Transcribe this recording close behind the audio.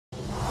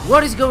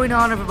What is going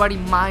on, everybody?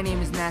 My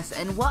name is Nass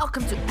and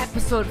welcome to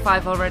episode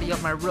 5 already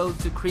of my road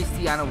to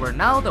Cristiano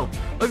Ronaldo.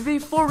 But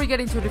before we get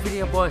into the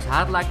video, boys,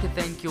 I'd like to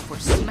thank you for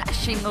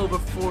smashing over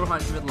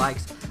 400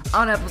 likes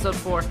on episode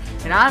 4,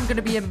 and I'm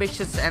gonna be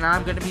ambitious and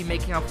I'm gonna be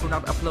making up for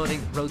not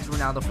uploading Road to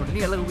Ronaldo for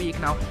nearly a week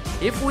now.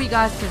 If we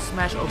guys can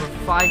smash over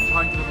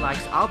 500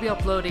 likes, I'll be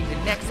uploading the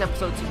next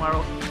episode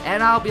tomorrow,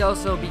 and I'll be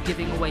also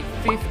giving away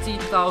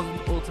 50,000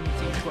 Ultimate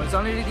Team coins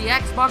on either the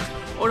Xbox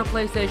or the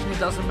PlayStation. It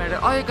doesn't matter.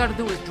 All you gotta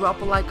do is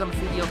drop a like on the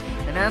video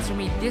and answer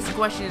me this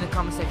question in the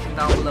comment section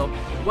down below.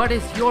 What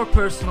is your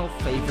personal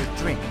favorite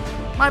drink?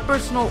 My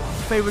personal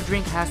favorite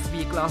drink has to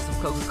be a glass of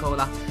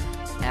Coca-Cola.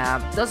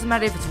 Doesn't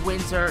matter if it's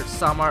winter,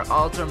 summer,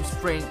 autumn,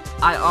 spring.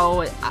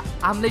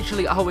 I'm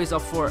literally always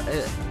up for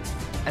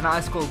an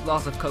ice cold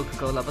glass of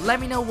Coca-Cola. But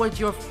let me know what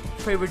your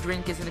favorite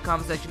drink is in the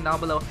comment section down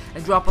below,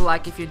 and drop a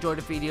like if you enjoyed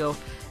the video.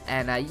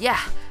 And yeah,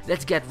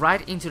 let's get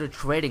right into the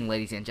trading,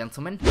 ladies and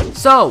gentlemen.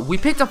 So we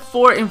picked up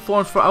 4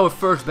 informs for our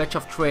first batch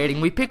of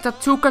trading. We picked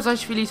up 2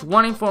 Kazashvilis,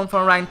 1 inform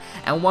from Ryan,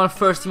 and 1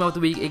 first team of the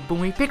week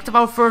Igboom. We picked up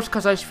our first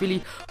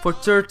Kazashvili for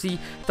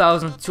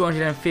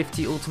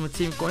 30,250 ultimate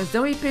team coins.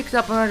 Then we picked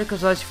up another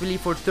Kazashvili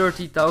for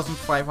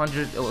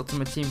 30,500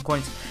 ultimate team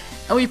coins.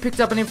 And we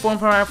picked up an inform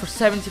from Ryan for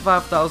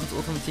 75,000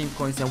 ultimate team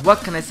coins. And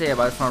what can I say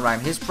about from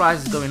Ryan? His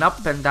price is going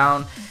up and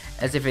down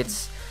as if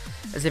it's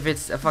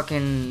a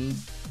fucking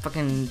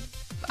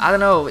I don't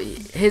know.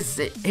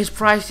 His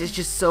price is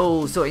just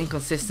so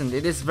inconsistent.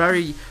 It is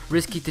very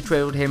risky to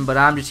trade with him, but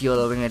I'm just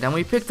YOLOing it. And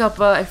we picked up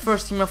a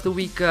first team of the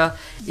week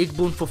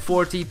Igboon for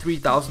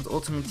 43,000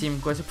 ultimate team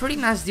coins. A pretty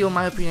nice deal in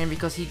my opinion,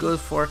 because he goes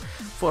for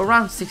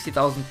around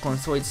 60,000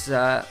 coins. So it's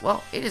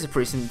well, it is a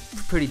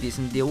pretty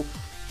decent deal.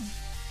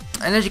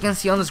 And as you can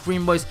see on the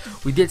screen, boys,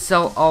 we did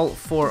sell all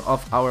 4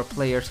 of our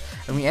players,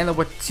 and we ended up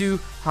with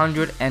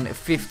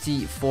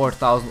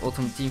 254,000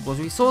 ultimate team coins.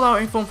 We sold our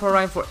inform for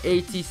Ryan for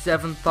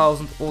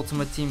 87,000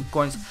 ultimate team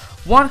coins.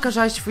 One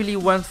Kazashvili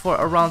went for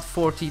around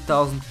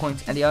 40,000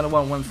 coins, and the other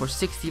one went for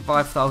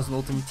 65,000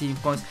 ultimate team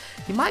coins.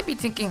 You might be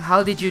thinking,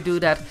 how did you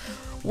do that?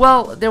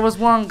 Well, there was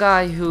one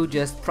guy who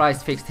just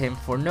price fixed him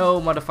for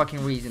no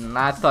motherfucking reason, and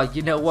I thought,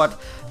 you know what,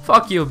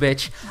 fuck you,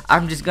 bitch.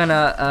 I'm just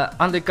gonna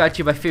undercut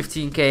you by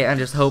 15k and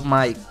just hope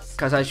my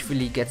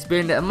Kazashvili gets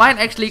binned. Mine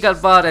actually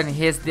got bought and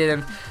his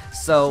didn't.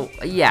 So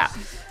yeah,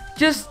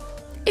 just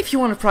if you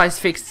want to price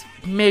fix,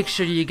 make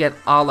sure you get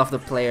all of the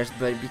players,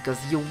 but because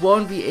you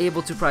won't be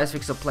able to price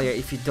fix a player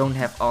if you don't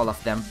have all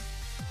of them.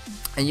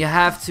 And you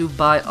have to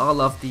buy all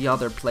of the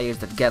other players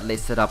that get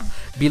listed up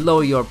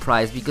below your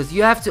price, because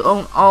you have to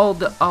own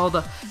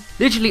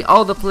literally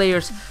all the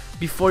players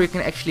before you can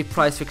actually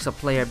price fix a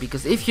player,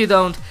 because if you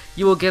don't,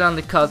 you will get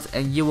undercut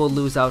and you will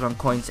lose out on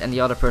coins, and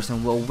the other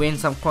person will win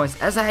some coins,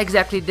 as I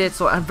exactly did.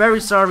 So I'm very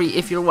sorry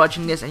if you're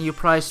watching this and you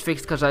price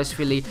fixed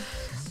Kazashvili.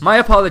 My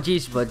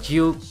apologies, but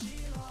you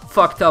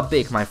fucked up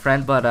big, my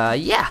friend. But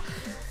yeah,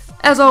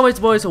 as always,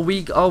 boys,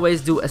 we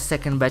always do a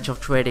second batch of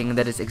trading, and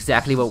that is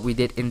exactly what we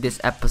did in this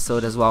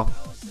episode as well,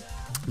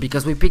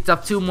 because we picked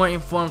up 2 more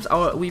informs.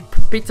 We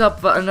picked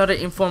up another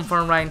inform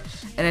from Ryan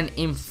and an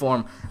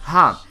inform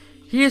Han.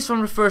 He is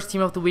from the first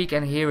team of the week,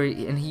 and he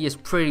is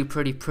pretty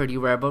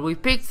rare. But we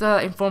picked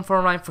inform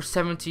from Ryan for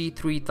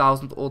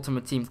 73,000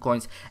 ultimate team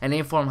coins, and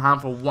inform Han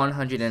for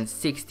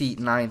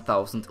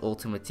 169,000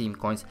 ultimate team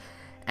coins.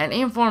 And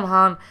inform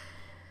Han,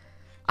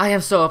 I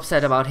am so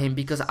upset about him,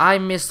 because I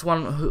missed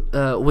one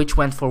which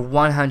went for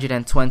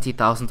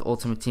 120,000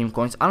 ultimate team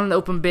coins on an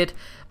open bid.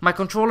 My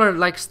controller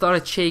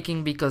started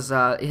shaking because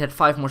it had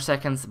 5 more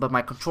seconds, but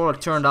my controller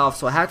turned off,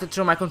 so I had to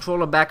turn my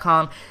controller back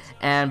on.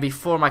 And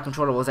before my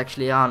controller was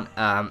actually on,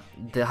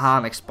 the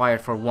Han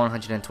expired for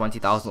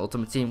 120,000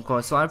 ultimate team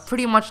coins. So I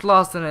pretty much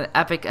lost in an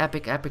epic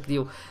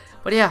deal.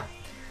 But yeah,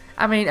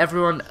 I mean,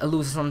 everyone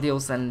loses some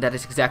deals, and that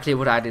is exactly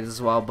what I did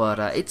as well. But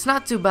it's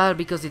not too bad,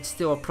 because it's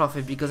still a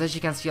profit, because as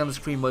you can see on the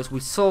screen, boys, we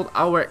sold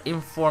our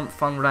inform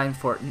Fun Ryan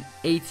for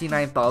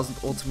 89,000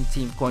 ultimate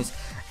team coins,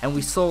 and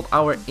we sold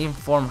our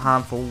inform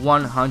Han for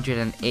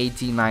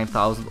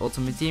 189,000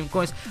 ultimate team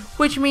coins,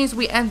 which means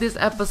we end this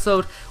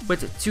episode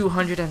with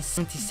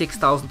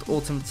 276,000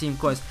 ultimate team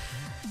coins,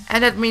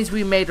 and that means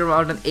we made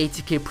around an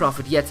 80k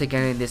profit yet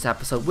again in this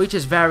episode, which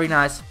is very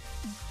nice.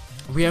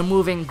 We are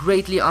moving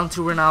greatly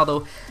onto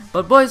Ronaldo.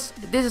 But boys,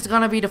 this is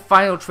gonna be the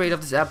final trade of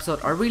this episode.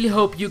 I really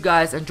hope you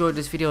guys enjoyed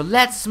this video.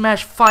 Let's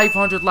smash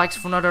 500 likes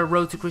for another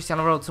Road to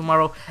Cristiano Ronaldo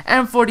tomorrow,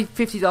 and for the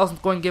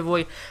 50,000 coin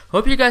giveaway.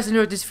 Hope you guys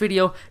enjoyed this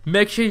video.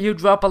 Make sure you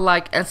drop a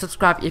like and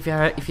subscribe if you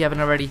haven't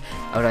already.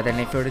 Alright, then,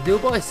 without further ado,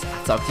 boys,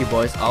 I'll talk to you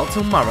boys all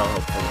tomorrow,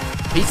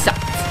 hopefully. Peace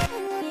out.